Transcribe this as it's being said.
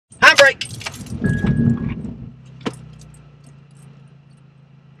like.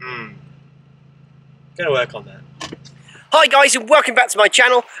 Gonna work on that. Hi guys, and welcome back to my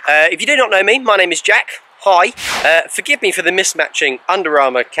channel. If you do not know me, my name is Jack. Hi. Forgive me for the mismatching Under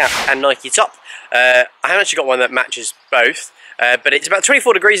Armour cap and Nike top. I haven't actually got one that matches both. But it's about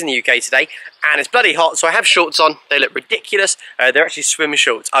 24 degrees in the UK today, and it's bloody hot, so I have shorts on. They look ridiculous. They're actually swim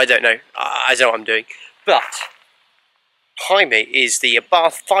shorts. I don't know. I don't know what I'm doing. But behind me is the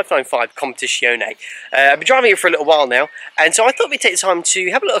Abarth 595 Competizione. I've been driving it for a little while now, and so I thought we'd take the time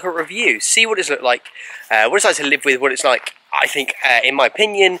to have a look at a review, see what it's looked like, what it's like to live with, what it's like, I think, in my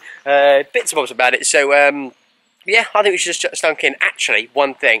opinion, bits and bobs about it. So, yeah, I think we should just dunk in. Actually,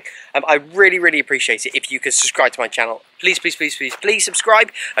 one thing, I really appreciate it if you could subscribe to my channel. Please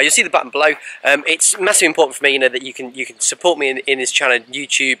subscribe. You'll see the button below. It's massively important for me, you know, that you can support me in this channel,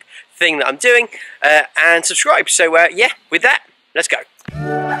 YouTube thing that I'm doing, and subscribe. So yeah, with that, let's go.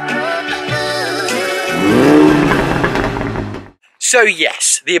 So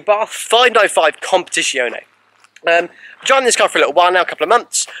yes, the Abarth 595 Competizione. I've been driving this car for a little while now, a couple of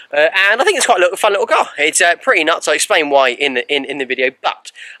months, and I think it's quite a fun little car. It's pretty nuts. I'll explain why in the video,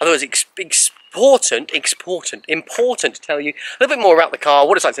 but I thought it was important to tell you a little bit more about the car,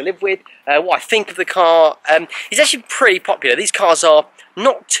 what it's like to live with, what I think of the car. It's actually pretty popular. These cars are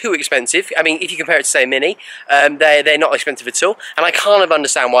not too expensive. I mean, if you compare it to, say, a Mini, they're not expensive at all, and I kind of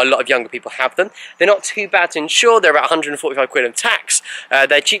understand why a lot of younger people have them. They're not too bad to insure. They're about 145 quid in tax.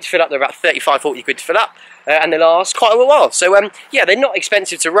 They're cheap to fill up. They're about 35, 40 quid to fill up. And they last quite a while. So yeah, they're not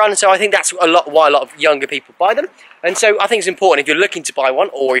expensive to run, so I think that's why a lot of younger people buy them. And so I think it's important, if you're looking to buy one,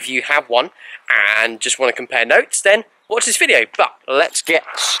 or if you have one and just want to compare notes, then watch this video. But let's get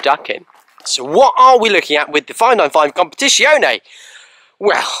stuck in. So what are we looking at with the 595 Competizione?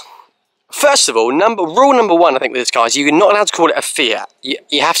 Well, first of all, rule number one, I think, with this car is you're not allowed to call it a Fiat.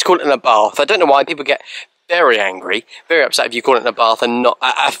 You have to call it an Abarth. I don't know why people get very angry, very upset if you call it an Abarth and not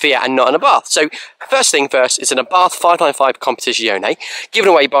a Fiat and not an Abarth. So first thing first, it's an Abarth 595 Competizione, given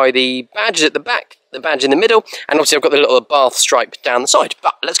away by the badges at the back, the badge in the middle, and obviously I've got the little Abarth stripe down the side.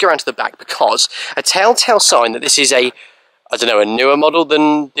 But let's go around to the back, because a telltale sign that this is a, I don't know, a newer model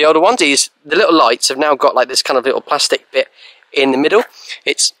than the older ones is the little lights have now got like this kind of little plastic bit in the middle.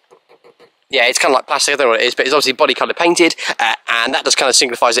 Yeah, it's kind of like plastic, I don't know what it is, but it's obviously body colour painted, and that just kind of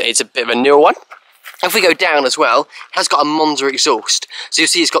signifies that it's a bit of a newer one. If we go down as well, it has got a Monza exhaust. So you'll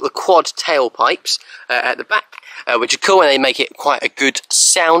see it's got the quad tailpipes at the back, which are cool, and they make it quite a good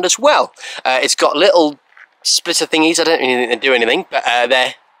sound as well. It's got little splitter thingies. I don't really think they do anything, but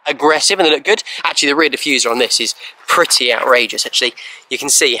they're aggressive and they look good. Actually, the rear diffuser on this is pretty outrageous. Actually, you can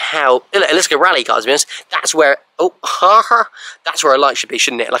see how it looks like a rally car, to be honest. That's where that's where a light should be,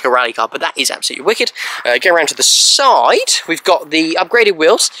 shouldn't it? Like a rally car, but that is absolutely wicked. Go around to the side, we've got the upgraded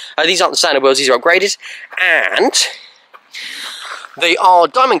wheels. These aren't the standard wheels, these are upgraded, and they are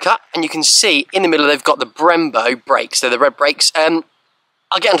diamond cut, and you can see in the middle they've got the Brembo brakes. They're the red brakes.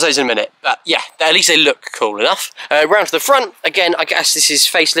 I'll get onto those in a minute, but yeah, at least they look cool enough. Round to the front, again, I guess this is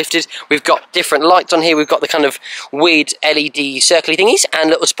facelifted. We've got different lights on here. We've got the kind of weird LED circly thingies and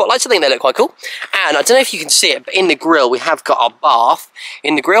little spotlights. I think they look quite cool. And I don't know if you can see it, but in the grille, we have got our Abarth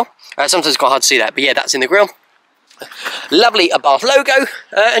in the grille. Sometimes it's quite hard to see that, but yeah, that's in the grille. Lovely Abarth logo,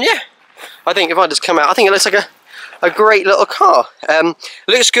 and yeah, I think if I just come out, I think it looks like a great little car.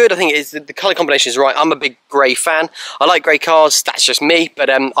 Looks good. I think the colour combination is right. I'm a big grey fan. I like grey cars. That's just me. But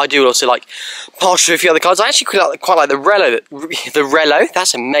I do also like partially a few other cars. I actually quite like the Relo. The Relo.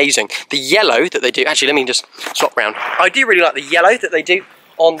 That's amazing. The yellow that they do. Actually, let me just swap round. I do really like the yellow that they do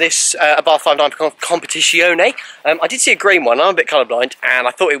on this Abarth 595 Competizione. I did see a green one. I'm a bit colourblind, and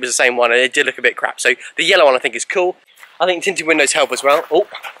I thought it was the same one, and it did look a bit crap. So the yellow one I think is cool. I think tinted windows help as well. Oh,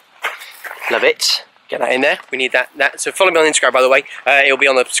 love it. Get that in there. We need that. So follow me on Instagram, by the way. It'll be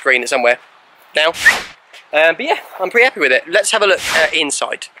on the screen somewhere now. But yeah, I'm pretty happy with it. Let's have a look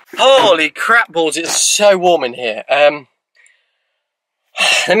inside. Holy crap balls, it's so warm in here. Let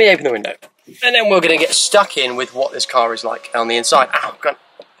me open the window. And then we're going to get stuck in with what this car is like on the inside. Ow, God.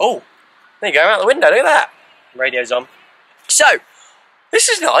 Oh, there you go, out the window. Look at that. Radio's on. So, this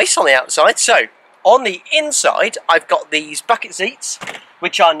is nice on the outside. So, on the inside, I've got these bucket seats,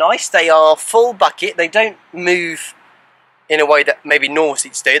 which are nice. They are full bucket. They don't move in a way that maybe normal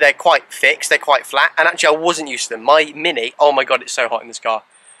seats do. They're quite fixed. They're quite flat. And actually, I wasn't used to them. My Mini, oh my God, it's so hot in this car.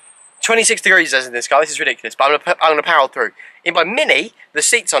 26 degrees in this car. This is ridiculous, but I'm gonna power through. In my Mini, the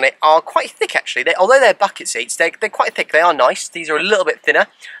seats on it are quite thick, actually. Although they're bucket seats, they're quite thick. They are nice. These are a little bit thinner,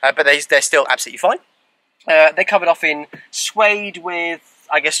 but they're still absolutely fine. They're covered off in suede with,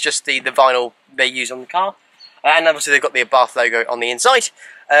 I guess, just the vinyl they use on the car. And obviously they've got the Abarth logo on the inside.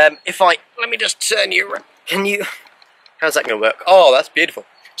 Let me just turn you around. How's that going to work? Oh, that's beautiful.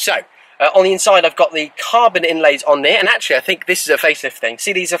 So, on the inside I've got the carbon inlays on there, and actually I think this is a facelift thing.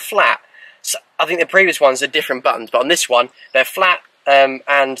 See, these are flat. So I think the previous ones are different buttons, but on this one they're flat,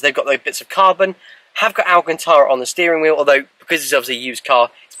 and they've got those bits of carbon. Have got Alcantara on the steering wheel, although because it's obviously a used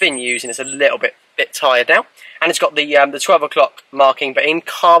car, it's been used and it's a little bit tired now. And it's got the 12 o'clock marking, but in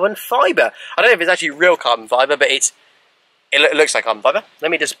carbon fibre. I don't know if it's actually real carbon fibre, but it looks like carbon fibre.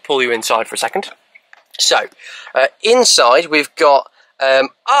 Let me just pull you inside for a second. So, inside we've got,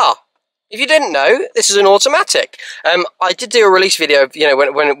 if you didn't know, this is an automatic. I did do a release video,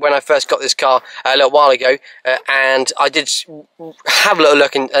 when I first got this car a little while ago, and I did have a little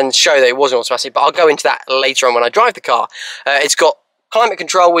look and show that it was an automatic, but I'll go into that later on when I drive the car. It's got climate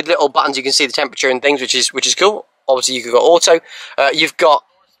control with little buttons, you can see the temperature and things, which is cool. Obviously you've got auto. You've got,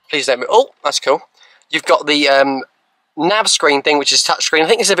 please don't move, oh, that's cool. You've got the nav screen thing, which is touch screen. I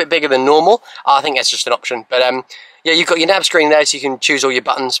think it's a bit bigger than normal. I think that's just an option, but yeah, you've got your nav screen there, so you can choose all your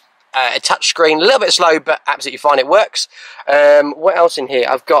buttons. A touch screen, a little bit slow, but absolutely fine, it works. What else in here?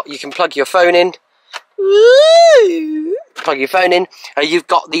 You can plug your phone in. Woo! Plug your phone in. You've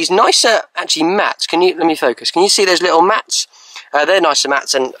got these nicer, actually, mats. Let me focus. Can you see those little mats? They're nicer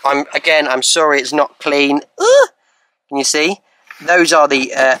mats, and I'm sorry it's not clean. Can you see? Those are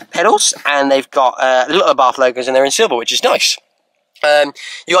the pedals, and they've got little Abarth logos, and they're in silver, which is nice. You've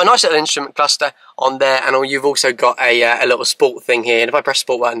got a nice little instrument cluster on there, and you've also got a little sport thing here, and if I press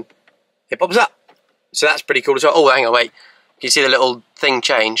sport button, it pops up. So that's pretty cool as well. Oh, hang on, wait. You see the little thing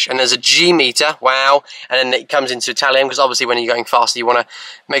change, and there's a G meter, wow, and then it comes into Italian, because obviously when you're going faster, you want to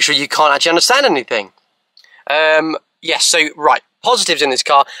make sure you can't actually understand anything. Yes, so, right, positives in this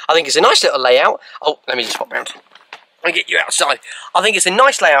car. I think it's a nice little layout. Oh, let me just pop around. Let me get you outside. I think it's a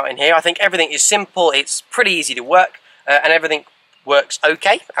nice layout in here. I think everything is simple. It's pretty easy to work, and everything works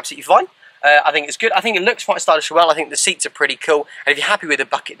okay, absolutely fine. I think it's good. I think it looks quite stylish as well. I think the seats are pretty cool, and if you're happy with the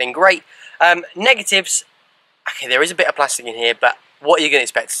bucket, then great. Negatives, okay, there is a bit of plastic in here, but what are you going to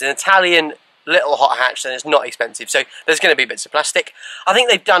expect? It's an Italian little hot hatch, and it's not expensive, so there's going to be bits of plastic. I think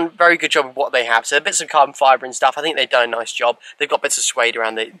they've done a very good job of what they have. So bits of carbon fibre and stuff, I think they've done a nice job. They've got bits of suede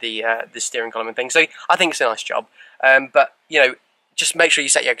around the steering column and things, so I think it's a nice job. But, just make sure you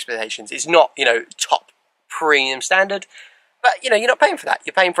set your expectations. It's not, top premium standard, but, you're not paying for that.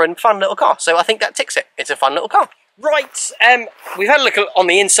 You're paying for a fun little car, so I think that ticks it. It's a fun little car. Right, we've had a look on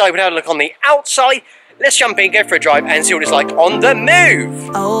the inside, we've had a look on the outside. Let's jump in, go for a drive, and see what it's like on the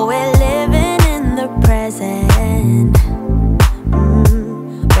move. Oh, we're living in the present,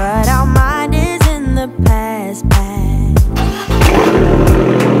 but our mind is in the past.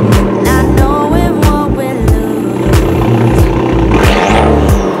 Not knowing what we're losing,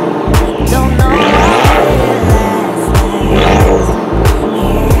 don't know what we're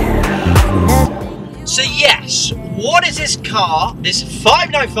So yes, what is this car, this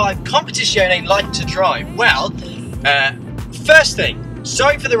 595 Competizione, like to drive? Well, first thing,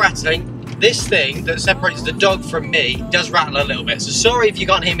 sorry for the rattling. This thing that separates the dog from me does rattle a little bit, so sorry if you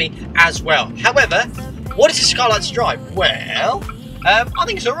can't hear me as well. However, what is this car like to drive? Well, I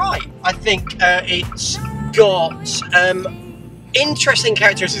think it's alright. I think it's got interesting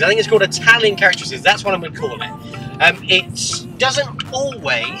characteristics. I think it's called Italian characteristics. That's what I'm going to call it. It doesn't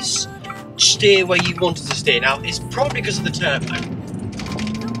always steer where you want it to steer. Now, it's probably because of the turbo.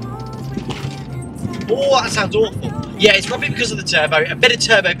 Oh, that sounds awful. Yeah, it's probably because of the turbo. A bit of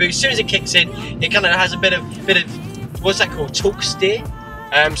turbo boost. As soon as it kicks in, it kind of has a bit of what's that called? Torque steer.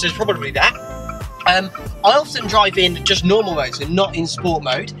 So it's probably that. I often drive in just normal mode, so not in sport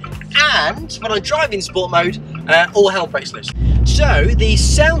mode. And when I drive in sport mode, all hell breaks loose. So the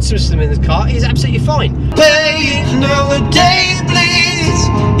sound system in this car is absolutely fine. Pain of the day bleeds.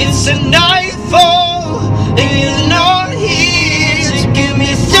 It's a nightfall. It's not here to get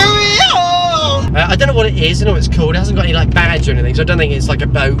me through it all. I don't know what it is. I know what it's called. It hasn't got any like badge or anything, so I don't think it's like a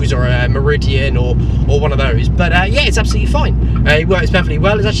Bose or a Meridian or one of those. But yeah, it's absolutely fine. It works perfectly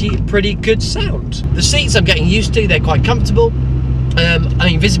well. It's actually pretty good sound. The seats I'm getting used to. They're quite comfortable. I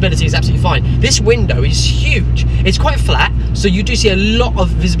mean, visibility is absolutely fine. This window is huge. It's quite flat, so you do see a lot of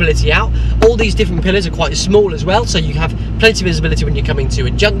visibility out. All these different pillars are quite small as well, so you have plenty of visibility when you're coming to a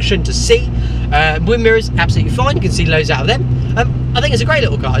junction to see. Wind mirrors, absolutely fine. You can see loads out of them. I think it's a great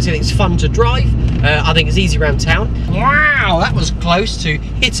little car. I think it's fun to drive. I think it's easy around town. Wow, that was close to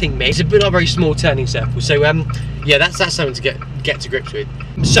hitting me. It's a not very small turning circle, so yeah, that's something to get to grips with.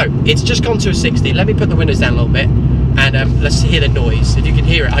 So it's just gone to a 60. Let me put the windows down a little bit, and let's hear the noise. If you can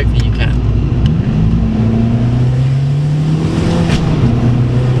hear it, hopefully you can.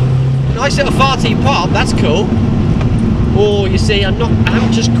 nice little farty pop, that's cool. Oh, you see, I'm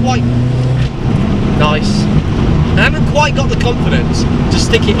just quite nice. I haven't quite got the confidence to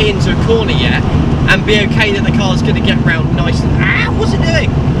stick it into a corner yet and be okay that the car's going to get round nice and what's it doing?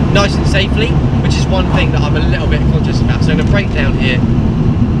 Nice and safely, which is one thing that I'm a little bit conscious about. So I'm going to brake down here.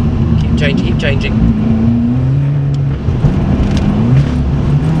 Keep changing.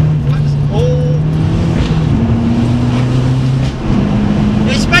 Oh,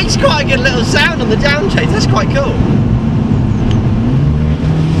 it makes quite a good little sound on the down chase. That's quite cool.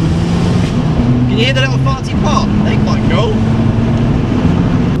 Can you hear the little farty pop? They're quite cool.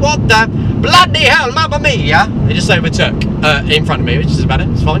 What the bloody hell, mamma mia! They just overtook in front of me, which is about it.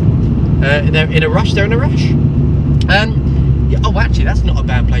 It's fine. They're in a rush. They're in a rush. Yeah, oh, actually, that's not a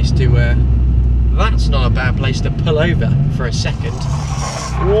bad place to. That's not a bad place to pull over for a second.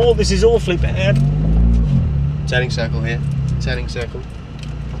 Oh, this is awfully bad. Turning circle here. Turning circle.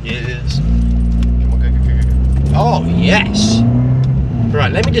 Yes. Come on, go. Oh, yes.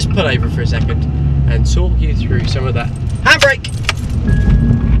 Right, let me just pull over for a second and talk you through some of that. Handbrake!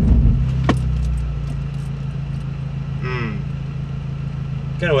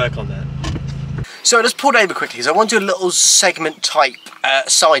 Gonna work on that. So I just pulled over quickly because I want to do a little segment type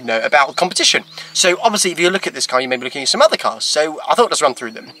side note about competition. So obviously if you look at this car, you may be looking at some other cars. So I thought I'd just run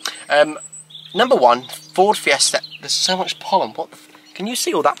through them. Number one, Ford Fiesta. There's so much pollen. Can you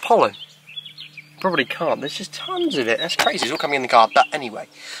see all that pollen? Probably can't. There's just tons of it. That's crazy. It's all coming in the car. But anyway,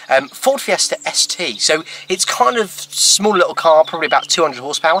 Ford Fiesta ST. So it's kind of small little car, probably about 200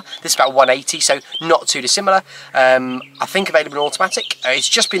 horsepower. This is about 180, so not too dissimilar. I think available in automatic. It's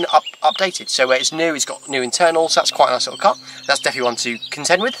just been updated, so it's new. It's got new internals. So that's quite a nice little car. That's definitely one to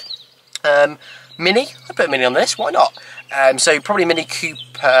contend with. Mini. I put a Mini on this. Why not? So probably Mini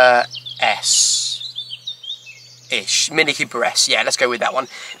Cooper S. Mini Cooper S, yeah, let's go with that one.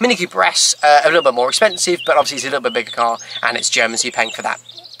 Mini Cooper S, a little bit more expensive, but obviously it's a little bit bigger car, and it's German, so you're paying for that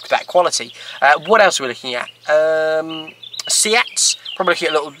quality. What else are we looking at? Seats, probably looking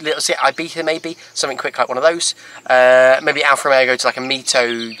at a little Seat Ibiza maybe, something quick like one of those. Maybe Alfa Romeo go to like a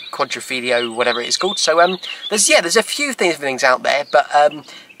Mito, Quadrifoglio, whatever it is called. So there's a few things out there, but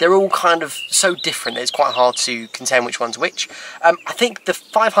they're all kind of so different that it's quite hard to contend which one's which. I think the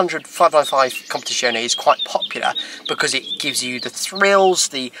 595 Competizione is quite popular because it gives you the thrills,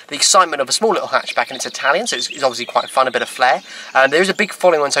 the excitement of a small little hatchback, and it's Italian, so it's obviously quite fun, a bit of flair. There is a big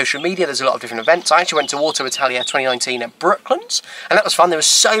following on social media. There's a lot of different events. I actually went to Auto Italia 2019 at Brooklands, and that was fun. There were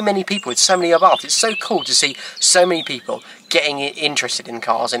so many people with so many Abarth. It's so cool to see so many people getting interested in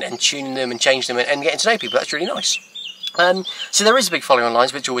cars and tuning them and changing them and getting to know people. That's really nice. So there is a big following online,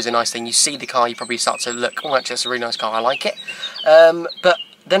 which is always a nice thing. You see the car, you probably start to look, oh, actually that's a really nice car, I like it. But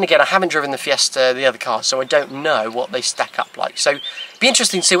then again, I haven't driven the Fiesta, the other car, so I don't know what they stack up like. So it'd be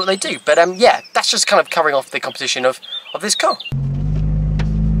interesting to see what they do. But yeah, that's just kind of covering off the competition of this car.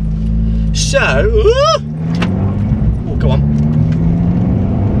 So, oh, go on.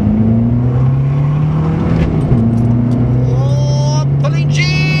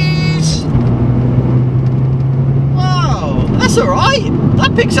 That's alright,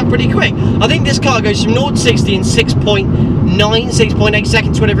 that picks up pretty quick. I think this car goes from 0 to 60 in 6.9, 6.8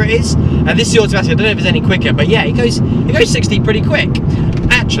 seconds, whatever it is. This is the automatic, I don't know if it's any quicker, but yeah, it goes 60 pretty quick.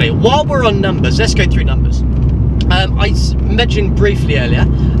 Actually, while we're on numbers, let's go through numbers. I mentioned briefly earlier,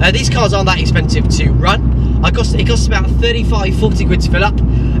 these cars aren't that expensive to run. It costs about 35-40 quid to fill up,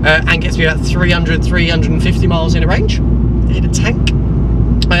 and gets me about 300-350 miles in a range, in a tank.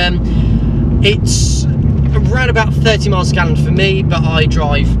 It's around about 30 miles a gallon for me, but I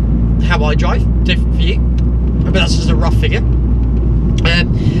drive how I drive, different for you, but that's just a rough figure.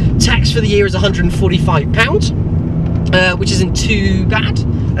 Tax for the year is £145, which isn't too bad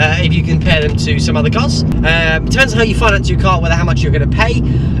if you compare them to some other cars. Depends on how you finance your car, whether how much you're going to pay.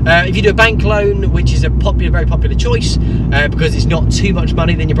 If you do a bank loan, which is a very popular choice, because it's not too much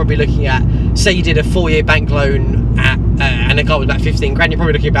money, then you're probably looking at, say you did a 4-year bank loan and the car was about 15 grand, you're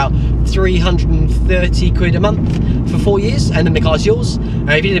probably looking at about 330 quid a month for 4 years, and then the car's yours.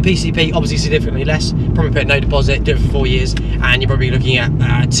 If you did a PCP, obviously significantly less, probably put no deposit, do it for 4 years, and you're probably looking at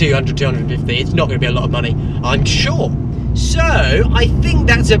 200, 250. It's not going to be a lot of money, I'm sure. So I think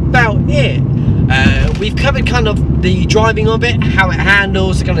that's about it. We've covered kind of the driving of it, how it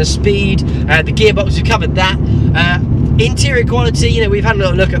handles, the kind of speed, the gearbox, we've covered that. Interior quality, you know, we've had a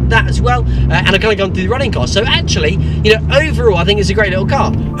little look at that as well, and I've kind of gone through the running costs. So actually, you know, overall, I think it's a great little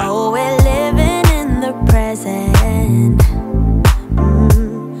car. Oh, we're living in the present,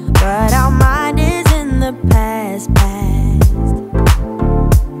 but our mind is in the past,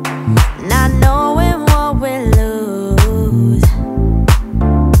 not knowing what we'll lose.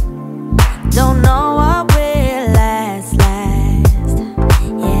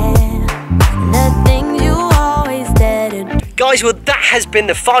 guys, well that has been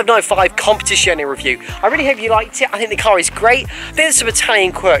the 595 Competizione review. I really hope you liked it. I think the car is great. I think there's some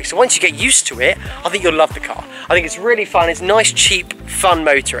Italian quirks, so once you get used to it, I think you'll love the car. I think it's really fun. It's nice, cheap, fun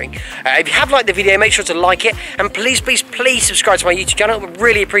motoring. If you have liked the video, make sure to like it, and please subscribe to my YouTube channel. I would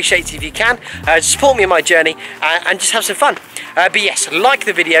really appreciate it if you can. Support me on my journey and just have some fun. But yes, like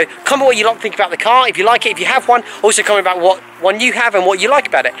the video, comment what you think about the car, if you like it, if you have one. Also comment about what one you have and what you like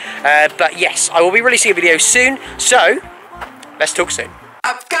about it. But yes, I will be releasing a video soon, so let's talk soon.